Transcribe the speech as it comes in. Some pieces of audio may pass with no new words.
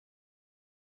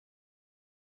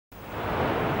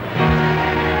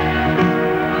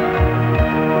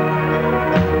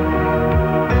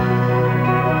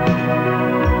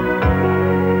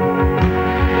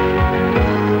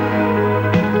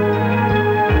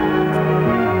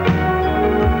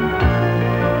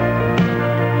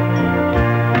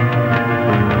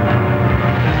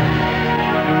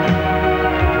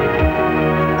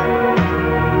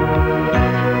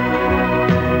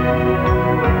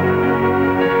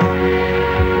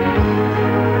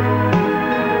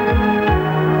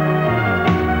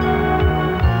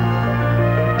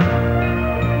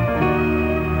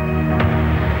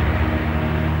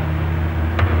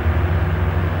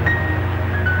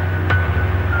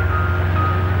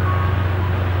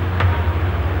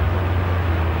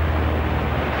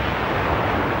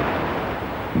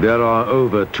There are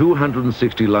over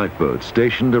 260 lifeboats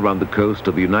stationed around the coast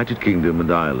of the United Kingdom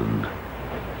and Ireland.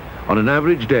 On an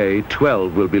average day,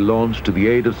 12 will be launched to the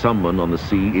aid of someone on the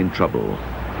sea in trouble.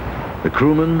 The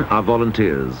crewmen are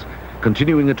volunteers,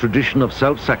 continuing a tradition of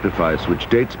self-sacrifice which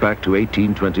dates back to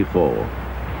 1824.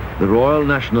 The Royal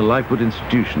National Lifeboat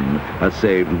Institution has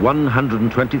saved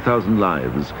 120,000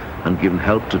 lives and given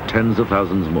help to tens of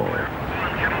thousands more.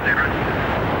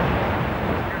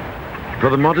 For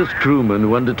the modest crewmen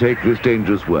who undertake this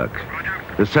dangerous work,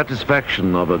 the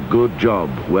satisfaction of a good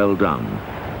job well done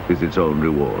is its own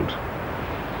reward.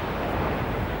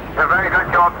 A very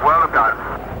good job, well done.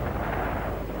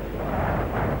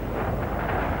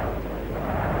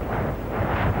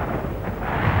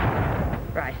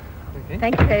 Right.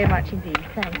 Thank you very much indeed.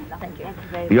 Thank you.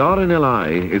 The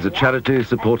RNLI is a charity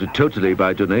supported totally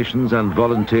by donations and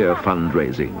volunteer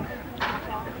fundraising.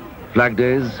 Flag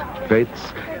days,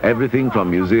 fetes, everything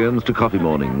from museums to coffee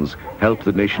mornings help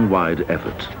the nationwide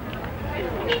effort.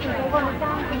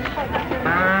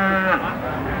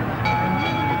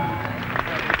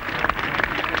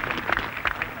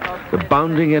 The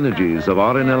bounding energies of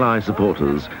RNLI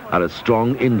supporters are as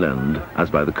strong inland as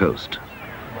by the coast.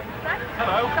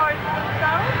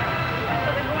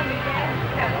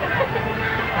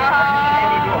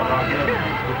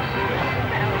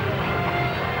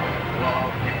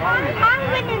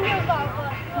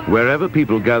 Wherever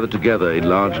people gather together in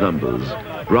large numbers,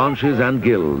 branches and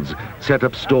guilds set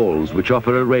up stalls which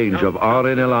offer a range of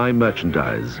RNLI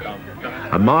merchandise.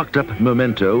 A marked-up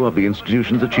memento of the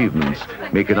institution's achievements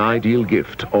make an ideal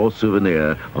gift or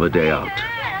souvenir of a day out.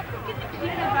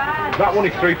 That one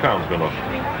is £3, my love.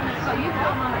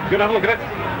 You gonna have a look at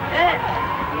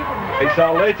it? It's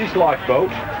our latest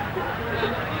lifeboat.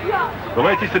 The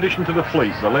latest addition to the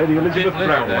fleet, the Lady Elizabeth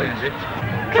Brownlee.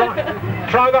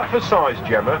 Try that for size,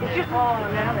 Gemma.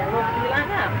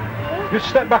 Just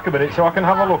step back a minute so I can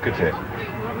have a look at it.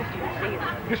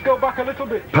 Just go back a little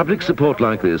bit. Public support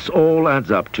like this all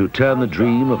adds up to turn the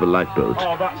dream of a lifeboat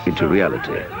into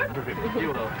reality.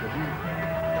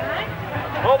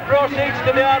 All proceeds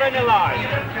to the RNLI.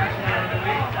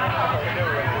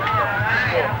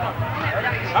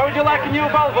 How would you like a new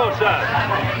Volvo, sir?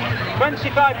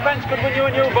 25 pence could win you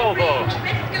a new Volvo.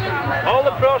 All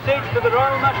the proceeds to the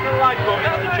Royal National Lifeboat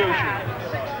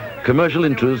Institution. Commercial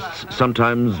interests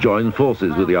sometimes join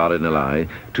forces with the RNLI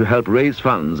to help raise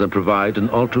funds and provide an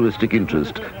altruistic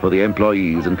interest for the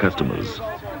employees and customers.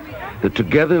 The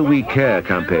Together We Care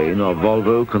campaign of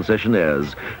Volvo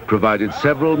concessionaires provided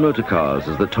several motor cars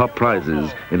as the top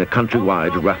prizes in a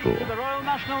countrywide raffle. The Royal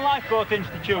National Lifeboat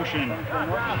Institution.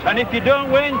 And if you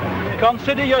don't win,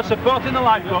 consider you're supporting the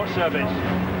lifeboat service.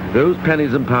 Those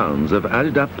pennies and pounds have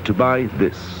added up to buy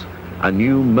this, a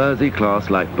new Mersey-class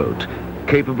lifeboat,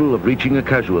 capable of reaching a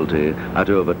casualty at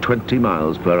over 20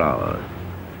 miles per hour.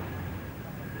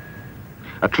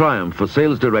 A triumph for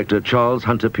sales director Charles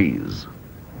Hunter Pease.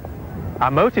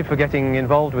 Our motive for getting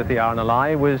involved with the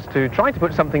RNLI was to try to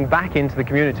put something back into the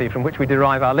community from which we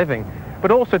derive our living,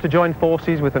 but also to join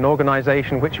forces with an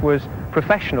organisation which was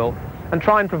professional and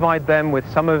try and provide them with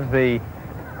some of the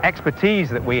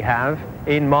expertise that we have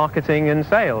in marketing and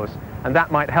sales, and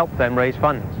that might help them raise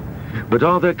funds. But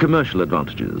are there commercial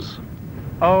advantages?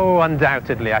 Oh,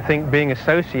 undoubtedly. I think being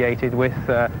associated with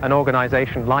an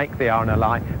organisation like the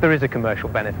RNLI, there is a commercial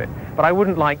benefit. But I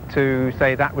wouldn't like to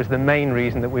say that was the main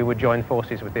reason that we would join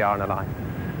forces with the RNLI.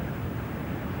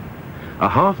 A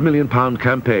 £500,000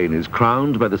 campaign is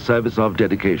crowned by the Service of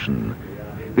Dedication.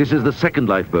 This is the second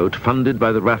lifeboat funded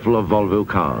by the raffle of Volvo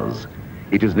cars.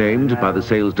 It is named by the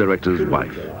sales director's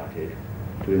wife.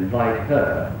 To invite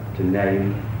her to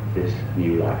name this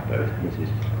new lifeboat, Mrs.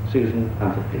 Susan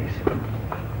Hunter Pease.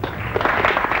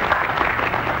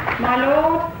 My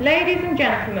Lord, ladies and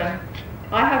gentlemen,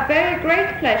 I have very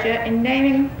great pleasure in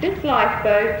naming this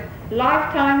lifeboat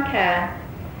Lifetime Care.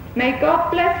 May God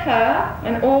bless her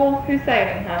and all who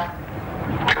sail in her.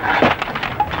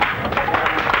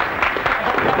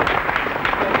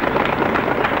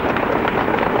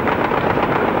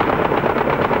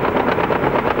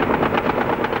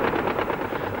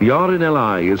 The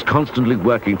RNLI is constantly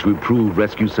working to improve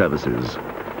rescue services.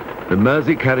 The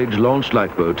Mersey Carriage launched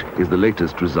lifeboat is the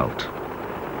latest result.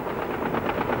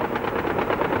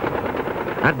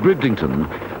 At Bridlington,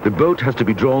 the boat has to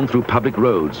be drawn through public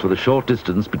roads for the short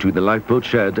distance between the lifeboat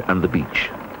shed and the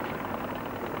beach.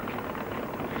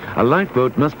 A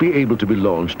lifeboat must be able to be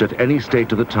launched at any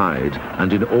state of the tide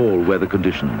and in all weather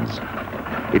conditions.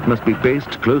 It must be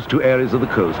based close to areas of the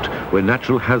coast where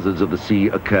natural hazards of the sea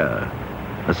occur.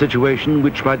 A situation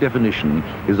which, by definition,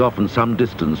 is often some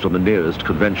distance from the nearest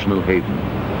conventional haven.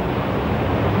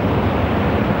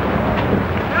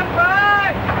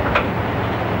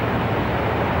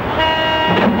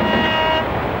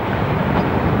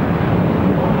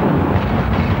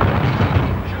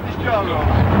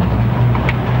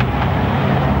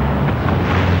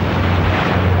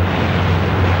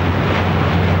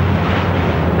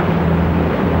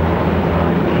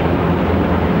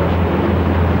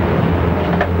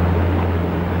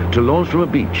 To launch from a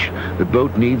beach, the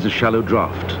boat needs a shallow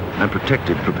draft and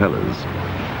protected propellers.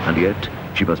 And yet,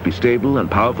 she must be stable and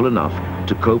powerful enough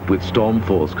to cope with storm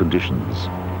force conditions.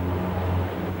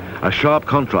 A sharp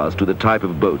contrast to the type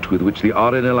of boat with which the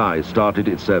RNLI started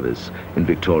its service in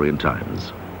Victorian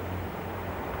times.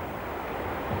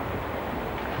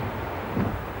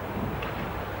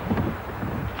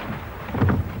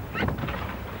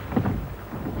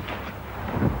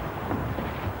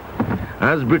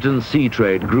 As Britain's sea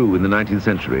trade grew in the 19th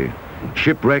century,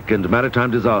 shipwreck and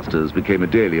maritime disasters became a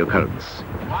daily occurrence.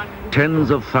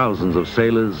 Tens of thousands of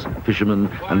sailors, fishermen,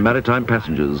 and maritime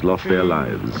passengers lost their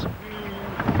lives.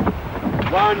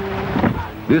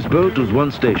 This boat was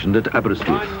once stationed at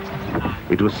Aberystwyth.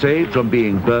 It was saved from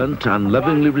being burnt and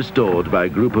lovingly restored by a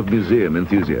group of museum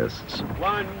enthusiasts.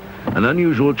 An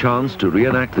unusual chance to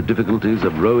reenact the difficulties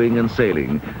of rowing and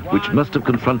sailing, which must have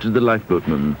confronted the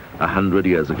lifeboatmen 100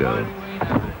 years ago.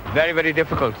 Very, very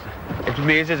difficult. It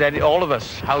amazes all of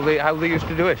us how they used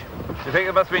to do it. Do you think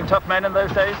there must have been tough men in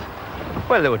those days?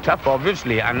 Well, they were tough,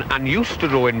 obviously, and used to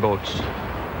rowing boats.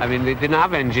 I mean, they didn't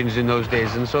have engines in those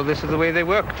days, and so this is the way they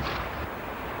worked.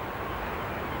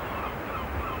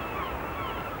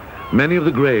 Many of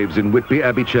the graves in Whitby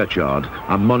Abbey churchyard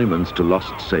are monuments to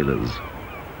lost sailors.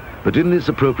 But in this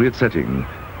appropriate setting,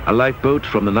 a lifeboat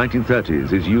from the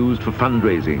 1930s is used for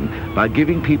fundraising by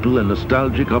giving people a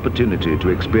nostalgic opportunity to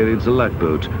experience a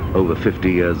lifeboat over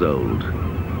 50 years old.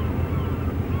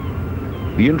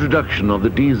 The introduction of the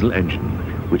diesel engine,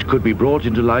 which could be brought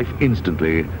into life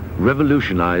instantly,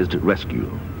 revolutionized rescue.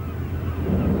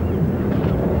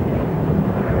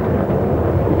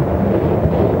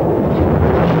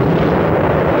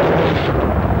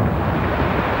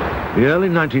 The early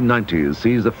 1990s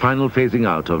sees the final phasing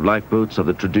out of lifeboats of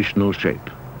the traditional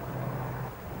shape.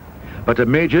 But a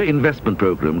major investment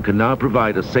program can now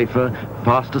provide a safer,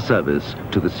 faster service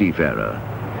to the seafarer.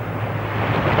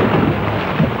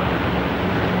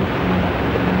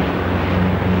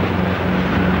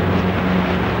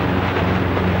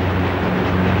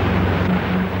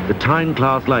 The Tyne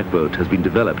class lifeboat has been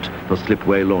developed for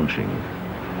slipway launching.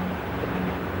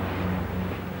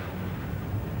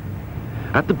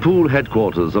 At the Poole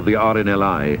headquarters of the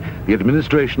RNLI, the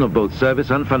administration of both service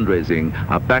and fundraising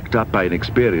are backed up by an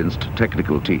experienced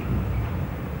technical team.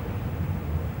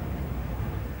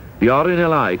 The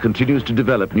RNLI continues to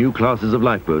develop new classes of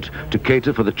lifeboat to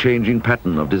cater for the changing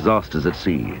pattern of disasters at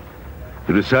sea.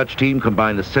 The research team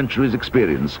combine a century's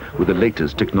experience with the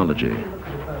latest technology.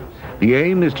 The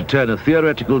aim is to turn a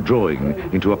theoretical drawing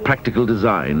into a practical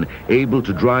design able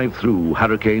to drive through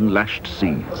hurricane-lashed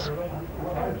seas.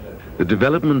 The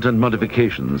development and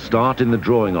modifications start in the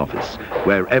drawing office,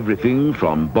 where everything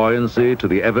from buoyancy to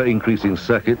the ever-increasing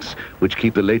circuits which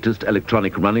keep the latest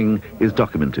electronic running is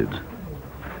documented.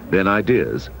 Then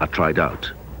ideas are tried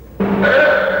out.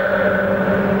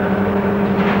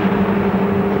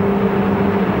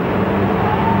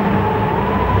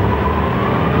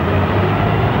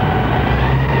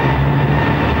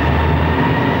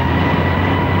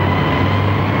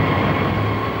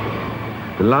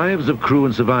 The lives of crew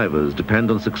and survivors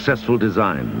depend on successful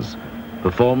designs.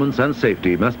 Performance and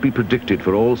safety must be predicted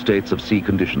for all states of sea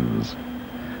conditions.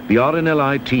 The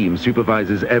RNLI team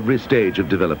supervises every stage of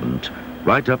development,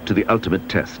 right up to the ultimate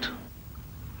test.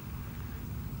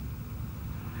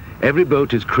 Every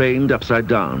boat is craned upside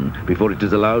down before it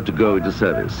is allowed to go into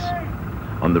service.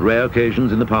 On the rare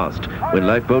occasions in the past when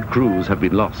lifeboat crews have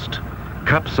been lost,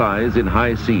 capsize in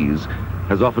high seas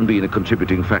has often been a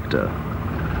contributing factor.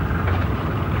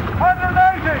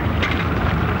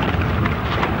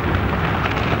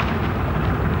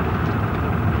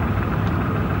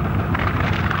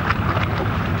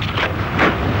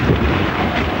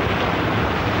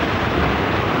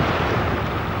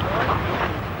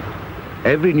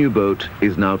 Every new boat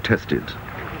is now tested.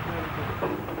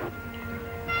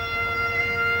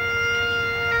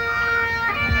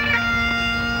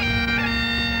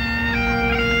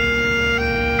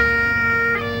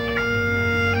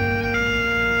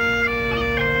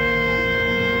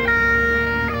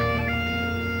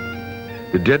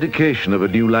 The dedication of a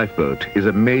new lifeboat is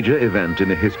a major event in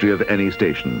the history of any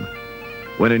station.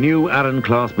 When a new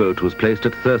Arun-class boat was placed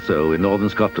at Thurso in northern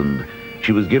Scotland,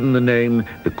 she was given the name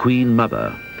the Queen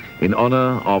Mother, in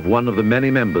honour of one of the many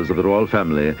members of the royal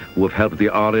family who have helped the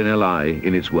RNLI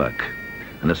in its work,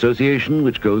 an association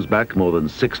which goes back more than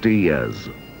 60 years.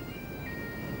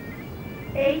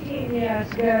 18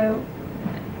 years ago,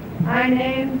 I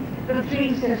named the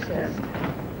three sisters,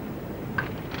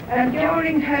 and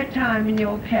during her time in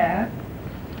your care,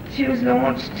 she was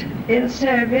launched in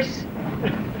service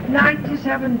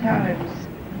 97 times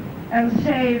and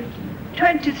saved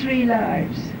 23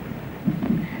 lives.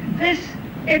 This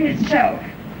in itself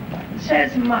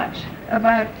says much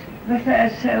about the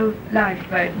Thurso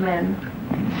lifeboat men,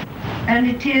 and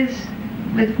it is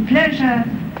with pleasure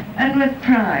and with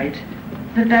pride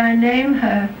that I name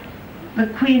her the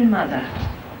Queen Mother.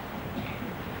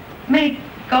 May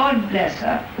God bless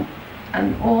her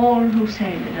and all who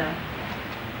sail with her.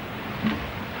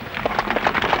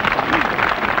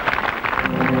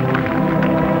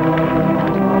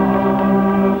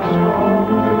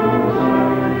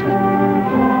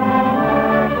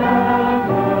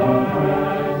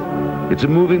 It's a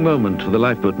moving moment for the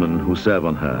lifeboatmen who serve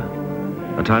on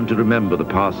her, a time to remember the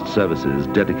past services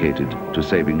dedicated to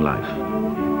saving life.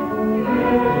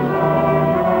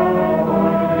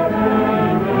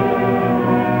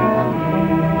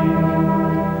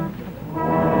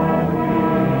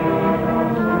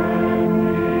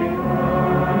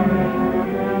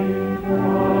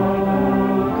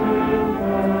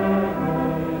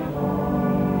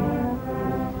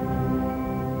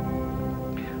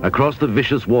 Across the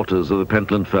vicious waters of the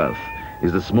Pentland Firth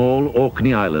is the small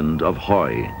Orkney island of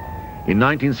Hoy. In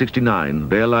 1969,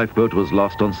 their lifeboat was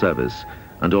lost on service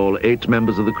and all 8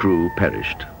 members of the crew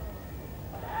perished.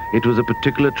 It was a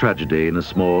particular tragedy in a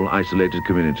small, isolated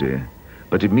community,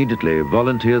 but immediately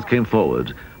volunteers came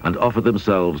forward and offered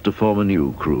themselves to form a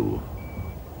new crew.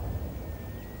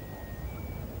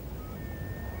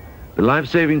 The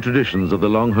life-saving traditions of the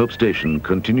Longhope station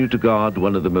continue to guard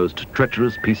one of the most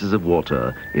treacherous pieces of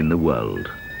water in the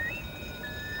world.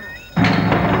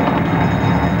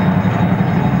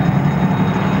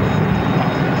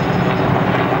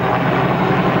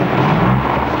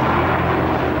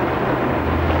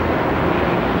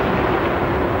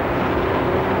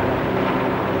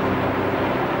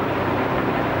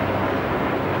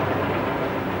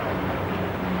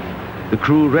 The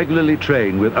crew regularly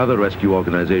train with other rescue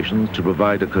organizations to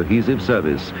provide a cohesive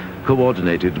service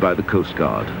coordinated by the Coast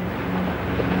Guard.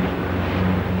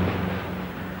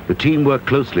 The team work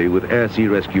closely with air-sea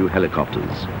rescue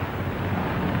helicopters.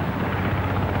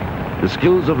 The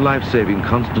skills of life-saving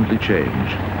constantly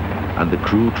change, and the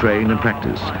crew train and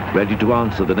practice, ready to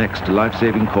answer the next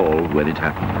life-saving call when it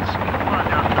happens.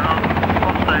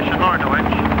 On station, lowering the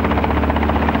winch.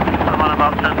 I'm on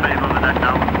about 10 feet on the deck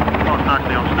now. Most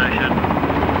nicely on station.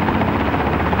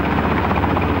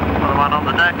 Another man on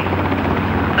the deck,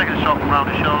 taking a shot from round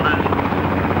his shoulders.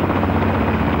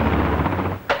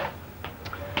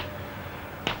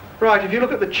 Right, if you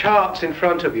look at the charts in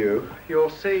front of you, you'll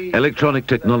see... Electronic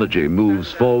technology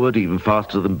moves forward even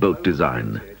faster than boat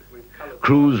design.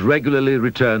 Crews regularly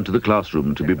return to the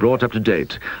classroom to be brought up to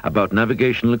date about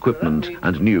navigational equipment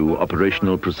and new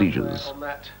operational procedures. On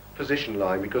that position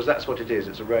line, because that's what it is,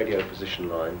 it's a radio position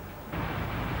line.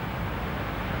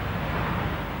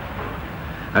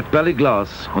 At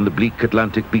Ballyglass, on the bleak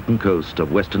Atlantic beaten coast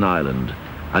of Western Ireland,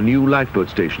 a new lifeboat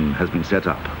station has been set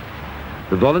up.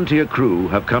 The volunteer crew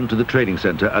have come to the training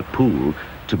centre at Poole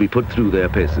to be put through their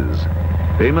paces.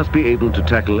 They must be able to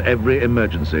tackle every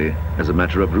emergency as a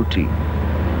matter of routine.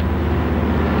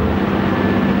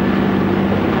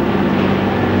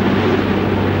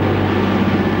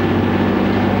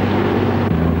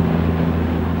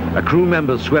 A crew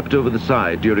member swept over the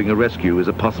side during a rescue is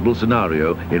a possible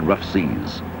scenario in rough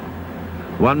seas.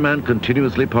 One man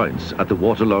continuously points at the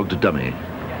waterlogged dummy.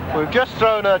 We've just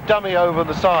thrown a dummy over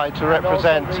the side to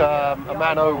represent a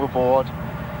man overboard,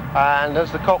 and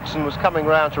as the coxswain was coming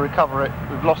round to recover it,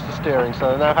 we've lost the steering, so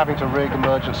they're now having to rig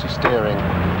emergency steering.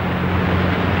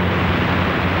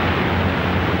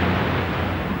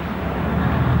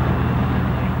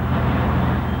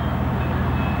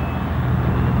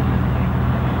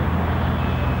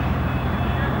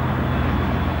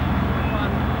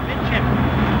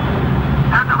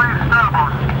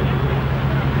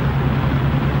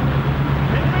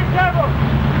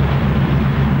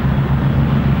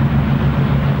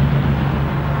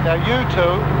 Now you two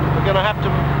are going to have to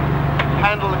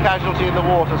handle the casualty in the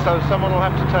water, so someone will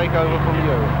have to take over from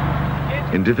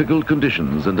you. In difficult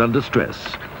conditions and under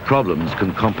stress, problems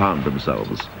can compound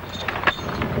themselves.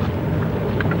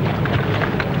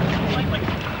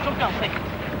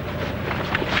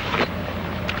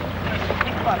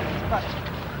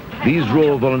 These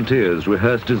raw volunteers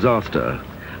rehearse disaster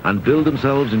and build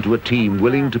themselves into a team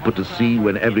willing to put to sea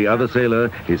when every other sailor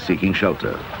is seeking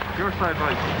shelter. Your side,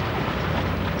 right.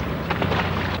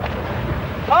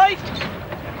 Right!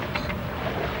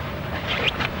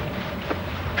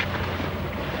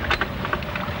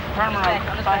 Turn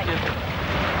around. Thank you.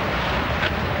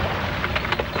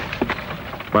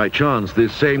 By chance,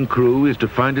 this same crew is to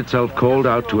find itself called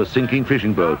out to a sinking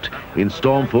fishing boat in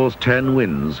storm force 10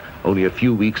 winds only a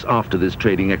few weeks after this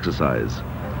training exercise.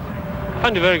 I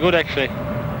find it very good, actually.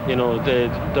 You know,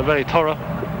 they're very thorough,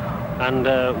 and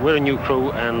we're a new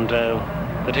crew, and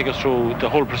they take us through the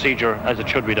whole procedure as it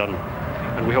should be done,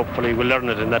 and we hopefully will learn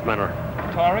it in that manner.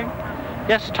 Tiring?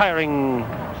 Yes, tiring.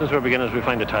 Since we're beginners, we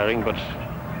find it tiring, but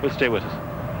we'll stay with it.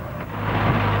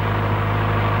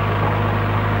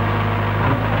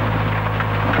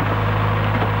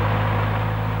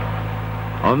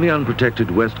 On the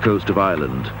unprotected west coast of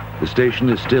Ireland, the station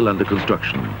is still under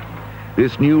construction.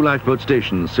 This new lifeboat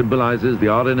station symbolises the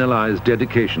RNLI's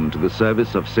dedication to the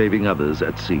service of saving others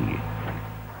at sea.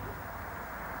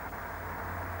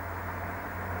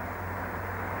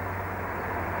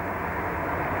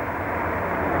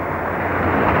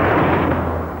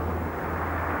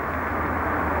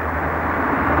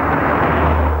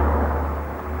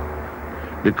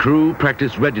 The crew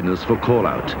practice readiness for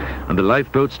call-out, and the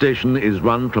lifeboat station is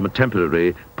run from a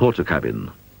temporary porter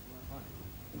cabin.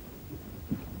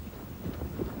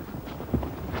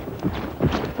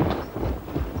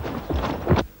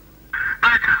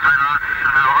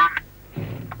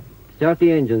 Start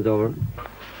the engines, over.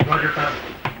 Roger, sir.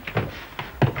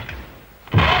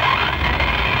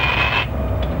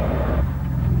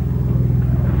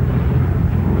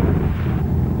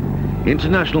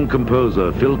 International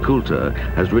composer Phil Coulter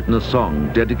has written a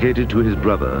song dedicated to his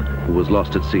brother who was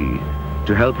lost at sea,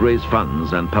 to help raise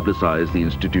funds and publicize the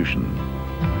institution.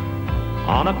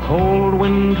 On a cold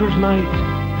winter's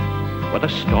night, with a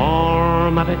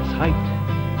storm at its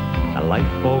height, a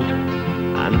lifeboat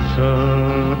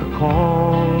answered the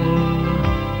call.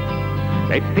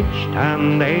 They pitched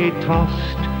and they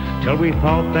tossed till we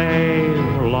thought they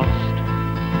were lost,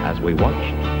 as we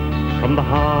watched from the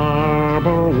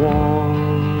harbour wall.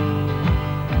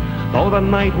 Though the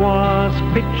night was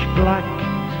pitch black,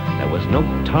 there was no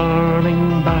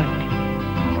turning back,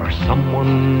 for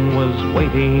someone was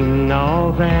waiting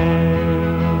out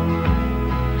there.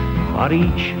 But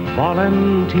each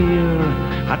volunteer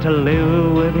had to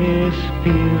live with his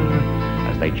fear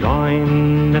as they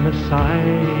joined in a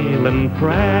silent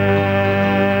prayer.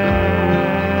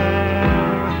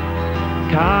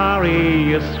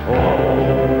 Carry us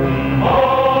home,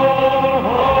 oh,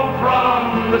 home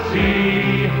from the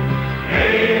sea.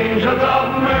 Angels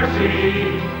of mercy,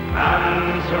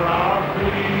 answer our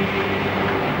plea.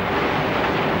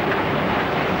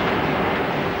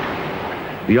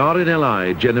 The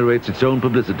RNLI generates its own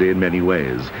publicity in many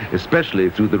ways, especially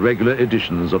through the regular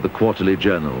editions of the quarterly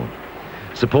journal.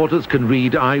 Supporters can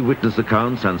read eyewitness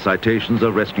accounts and citations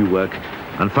of rescue work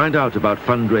and find out about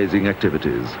fundraising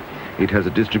activities. It has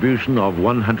a distribution of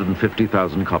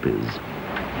 150,000 copies.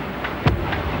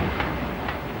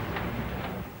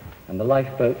 And the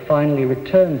lifeboat finally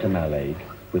returned to Mallaig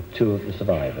with 2 of the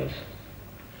survivors.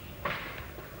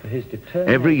 For his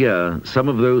Every year, some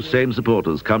of those same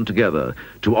supporters come together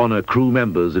to honour crew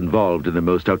members involved in the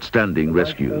most outstanding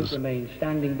rescues. The lifeboat remained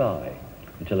standing by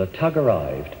until a tug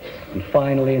arrived, and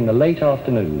finally in the late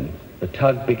afternoon, the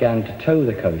tug began to tow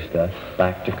the coaster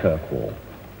back to Kirkwall.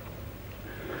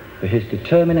 For his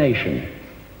determination,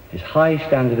 his high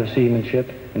standard of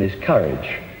seamanship and his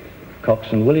courage,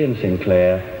 Coxswain William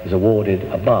Sinclair is awarded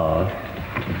a bar,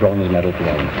 the bronze medal for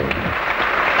gallantry.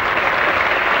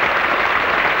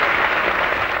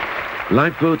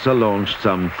 Lifeboats are launched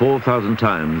some 4,000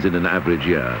 times in an average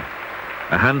year.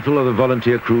 A handful of the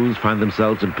volunteer crews find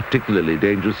themselves in particularly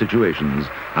dangerous situations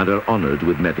and are honoured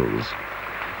with medals.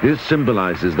 This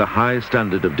symbolises the high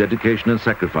standard of dedication and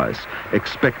sacrifice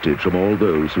expected from all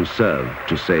those who serve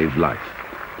to save life.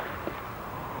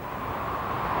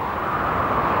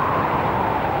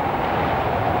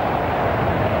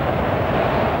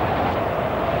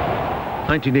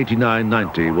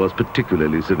 (1989-90) was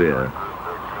particularly severe.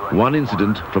 One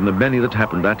incident from the many that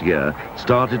happened that year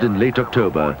started in late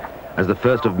October as the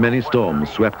first of many storms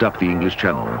swept up the English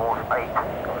Channel.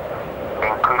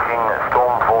 Increasing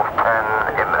storm force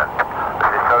 10 imminent.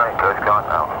 This is Surrey Coast Guard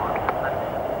now.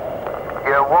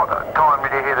 Yeah, what time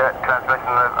did you hear that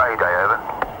transmission of A-Day, over?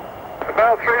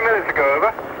 About 3 minutes ago,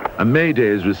 over. A mayday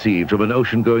is received from an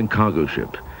ocean-going cargo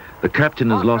ship. The captain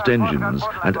has lost engines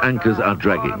and anchors are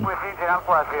dragging.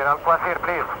 Al-Kwather,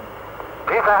 please.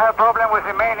 Please, I have a problem with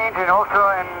the main engine, also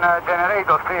in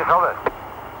generators, please, over.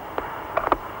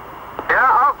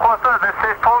 Yeah, Al-Kwather, this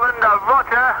is Poland,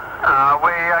 roger.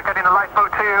 We are getting the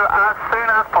lifeboat to you as soon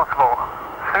as possible.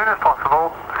 As soon as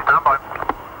possible, stand by.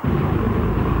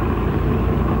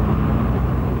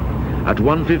 At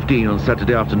 1:15 on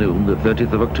Saturday afternoon, the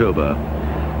 30th of October,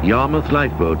 Yarmouth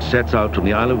Lifeboat sets out from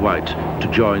the Isle of Wight to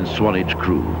join Swanage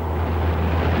Crew.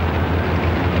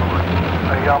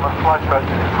 Yarmouth Lifeboat,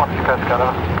 Swanage Coast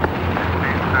Guard.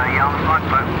 Yarmouth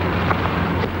Lifeboat.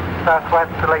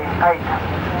 Southwesterly 8,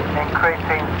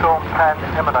 increasing storm 10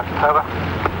 imminent, over.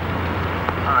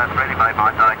 Oh, that's ready, mate,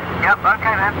 my side. Yep,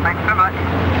 okay then, thanks very much.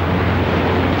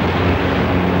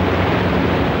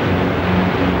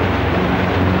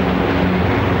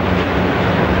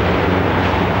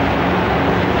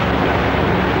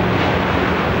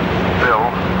 Bill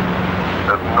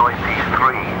of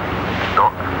 93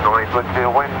 knots,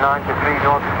 wind 93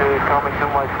 knots, coming to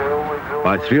my fill.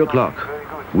 By 3 o'clock,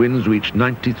 winds reached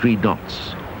 93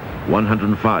 knots,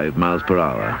 105 miles per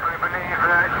hour. We believe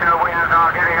that winds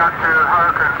are getting up to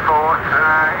hurricane force,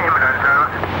 imminent,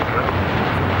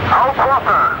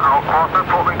 Kwather,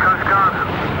 Portland Coast Guard.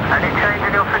 Any change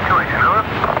in your situation, over?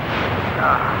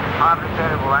 I'm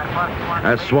terrible,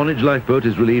 As Swanage Lifeboat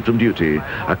is relieved from duty,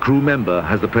 a crew member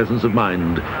has the presence of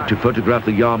mind to photograph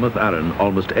the Yarmouth Arun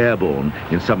almost airborne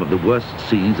in some of the worst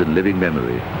seas in living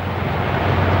memory.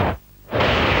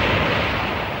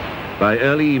 By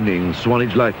early evening,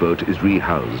 Swanage Lifeboat is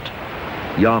rehoused.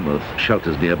 Yarmouth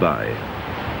shelters nearby.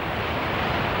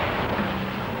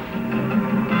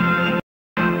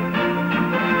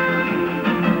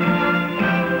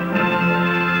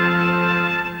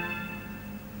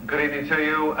 Good evening to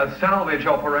you. A salvage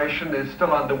operation is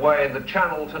still underway in the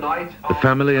Channel tonight. The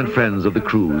family and friends of the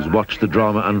crews watch the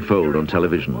drama unfold on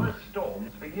television.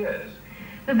 Storms for years.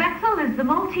 The vessel is the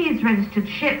Maltese registered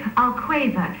ship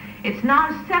Kwather. It's now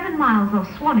 7 miles off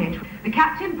Swanage. The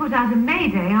captain put out a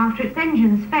mayday after its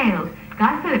engines failed.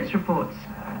 Guy Phillips reports.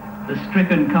 The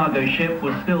stricken cargo ship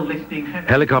was still lifting...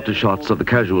 Helicopter shots of the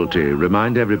casualty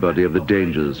remind everybody of the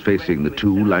dangers facing the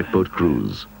 2 lifeboat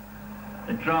crews.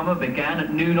 The drama began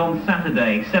at noon on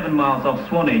Saturday, 7 miles off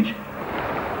Swanage.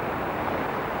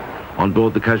 On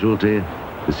board the casualty,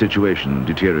 the situation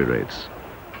deteriorates.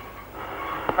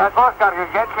 Oscar, you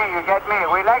get me.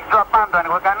 We like to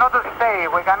abandon. We cannot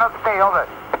stay over.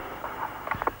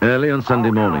 Early on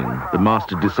Sunday morning, the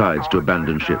master decides to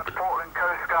abandon ship. Portland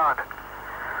Coast Guard.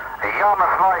 The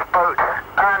Yarmouth Lifeboat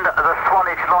and the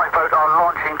Swanage Lifeboat are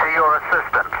launching to your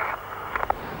assistance.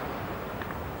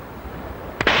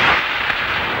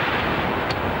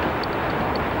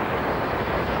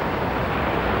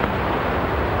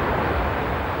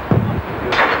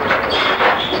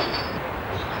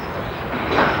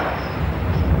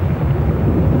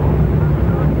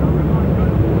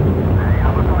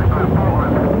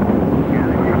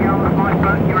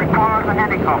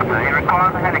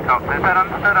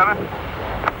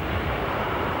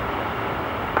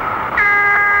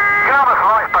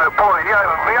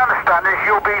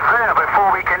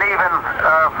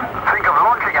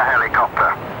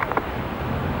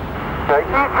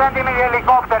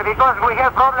 Because we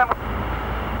have problem.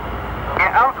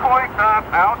 Yeah, Al-Kuwait,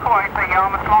 the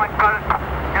Yarmouth Lifeboat,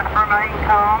 just remain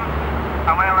calm,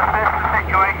 and we'll assess the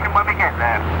situation when we get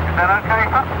there. Is that okay,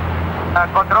 sir?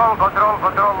 Control.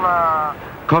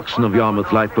 Coxswain of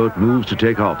Yarmouth Lifeboat moves to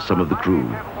take off some of the crew.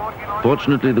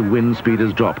 Fortunately, the wind speed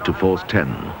has dropped to force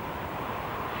 10.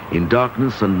 In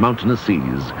darkness and mountainous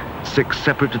seas, 6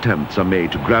 separate attempts are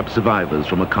made to grab survivors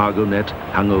from a cargo net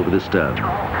hung over the stern.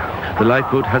 The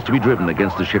lifeboat has to be driven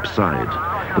against the ship's side.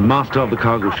 The master of the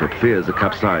cargo ship fears a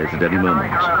capsize at any moment.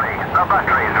 The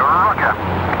batteries, roger.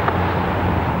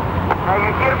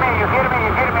 You hear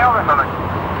me over something.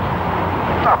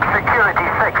 Up, security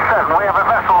 6-7. We have a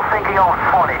vessel sinking off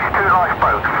Swanage, 2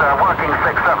 lifeboats, working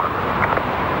 6-7.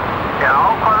 Yeah,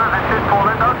 Kwather, this is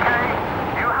Poland, okay.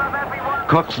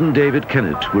 Coxswain David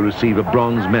Kennett will receive a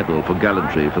bronze medal for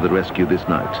gallantry for the rescue this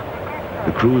night.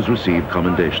 The crews receive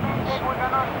commendations.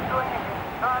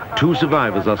 2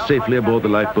 survivors are safely aboard the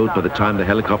lifeboat by the time the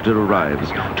helicopter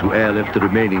arrives to airlift the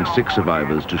remaining 6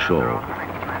 survivors to shore.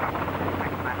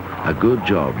 A good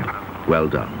job, well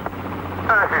done.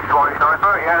 This is Swanage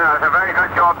Lifeboat, yeah, it's a very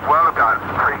good job, well done.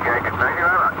 Appreciate it, thank you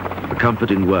very much. The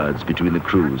comforting words between the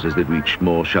crews as they reach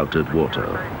more sheltered water.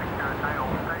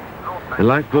 The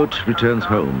lifeboat returns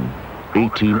home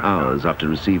 18 hours after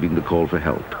receiving the call for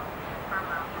help.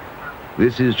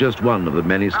 This is just one of the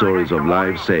many stories of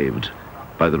lives saved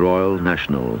by the Royal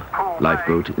National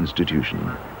Lifeboat Institution.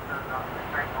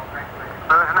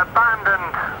 There's an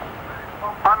abandoned,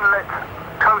 unlit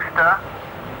coaster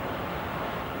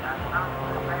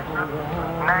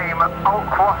named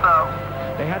Kwather.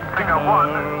 They had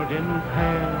gathered in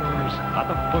pairs at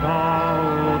the foot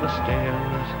of the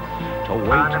stairs to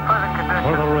wait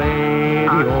for the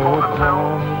radio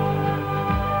call.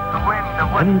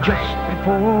 And just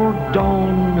before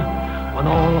dawn, when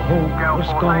all hope was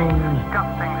gone,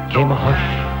 came a hush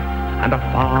and a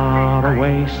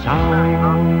faraway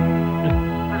sound.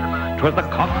 'Twas the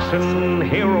coxswain,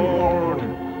 he roared,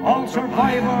 all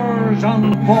survivors on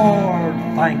board,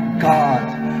 thank God,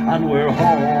 and we're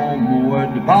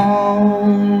homeward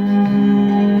bound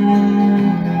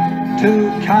to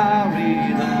carry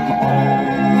them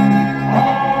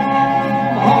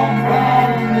home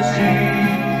from the sea.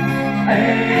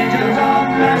 Angels of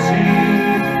mercy,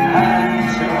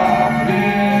 answer our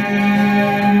plea,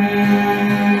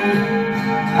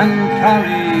 and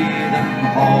carry them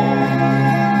home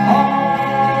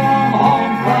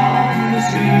from the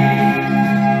sea.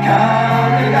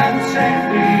 Carry them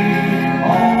safely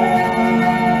home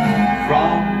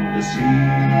from the sea.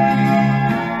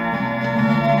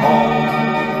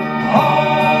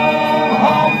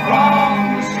 Home from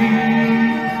the sea.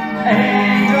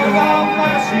 Angels of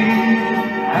mercy,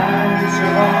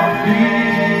 answer our plea,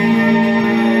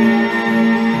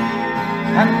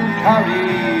 and carry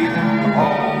them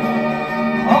home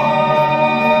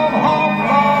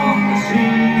from the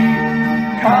sea.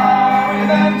 Carry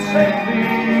them safely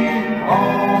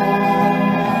home.